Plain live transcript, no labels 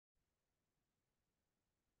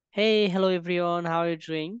Hey, hello everyone, how are you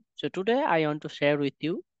doing? So today I want to share with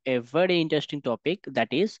you a very interesting topic, that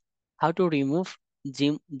is how to remove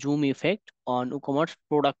zoom effect on WooCommerce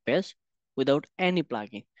product page without any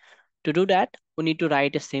plugin. To do that, we need to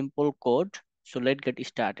write a simple code. So let's get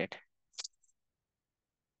started.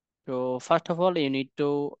 So first of all, you need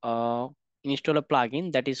to install a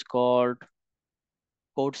plugin that is called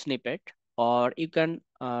code snippet, or you can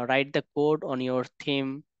write the code on your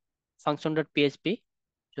theme function.php.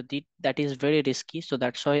 So that is very risky, so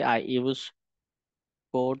that's why I use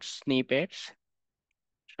code snippets.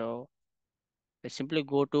 So I simply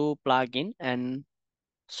go to plugin and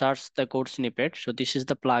search the code snippet. So this is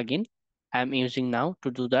the plugin I'm using now to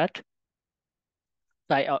do that.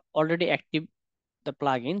 So I already active the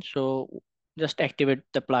plugin. So just activate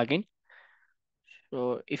the plugin.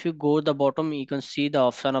 So if you go the bottom, you can see the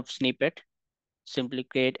option of snippet. Simply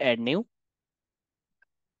create add new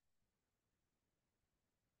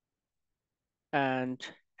and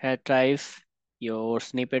here drive your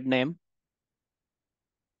snippet name.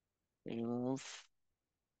 Remove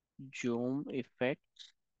zoom effect.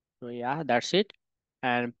 So yeah, that's it.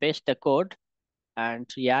 And paste the code, and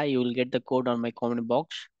yeah, you will get the code on my comment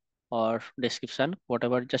box or description,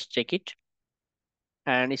 whatever. Just check it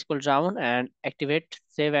and scroll down and activate,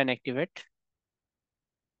 save and activate.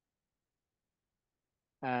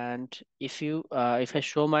 And if I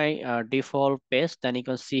show my default page, then you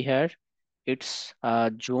can see here it's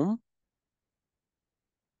zoom.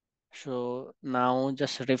 So now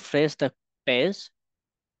just refresh the page.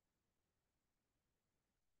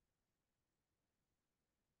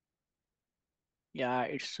 Yeah,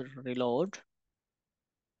 it's reload.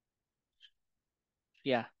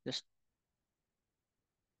 Yeah, just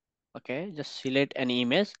okay, just select an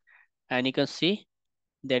image and you can see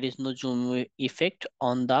there is no zoom effect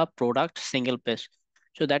on the product single page.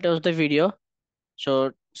 So that was the video.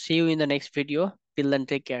 So see you in the next video. Till then,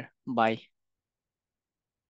 take care. Bye.